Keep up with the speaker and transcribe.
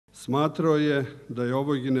Smatrao je da je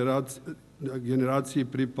ovoj generaciji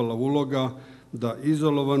pripala uloga da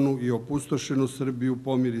izolovanu i opustošenu Srbiju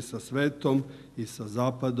pomiri sa svetom i sa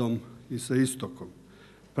Zapadom i sa Istokom.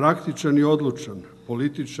 Praktičan i odlučan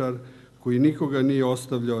političar koji nikoga nije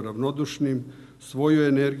ostavljao ravnodušnim, svoju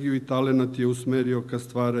energiju i talenat je usmerio ka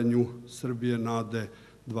stvaranju Srbije nade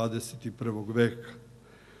 21. veka.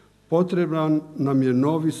 Potreban nam je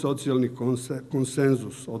novi socijalni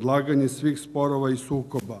konsenzus, odlaganje svih sporova i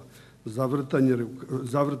sukoba,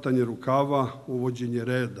 zavrtanje rukava, uvođenje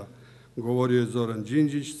reda, govorio je Zoran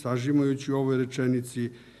Đinđić, sažimajući u ovoj rečenici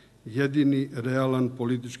jedini realan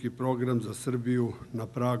politički program za Srbiju na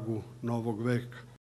pragu novog veka.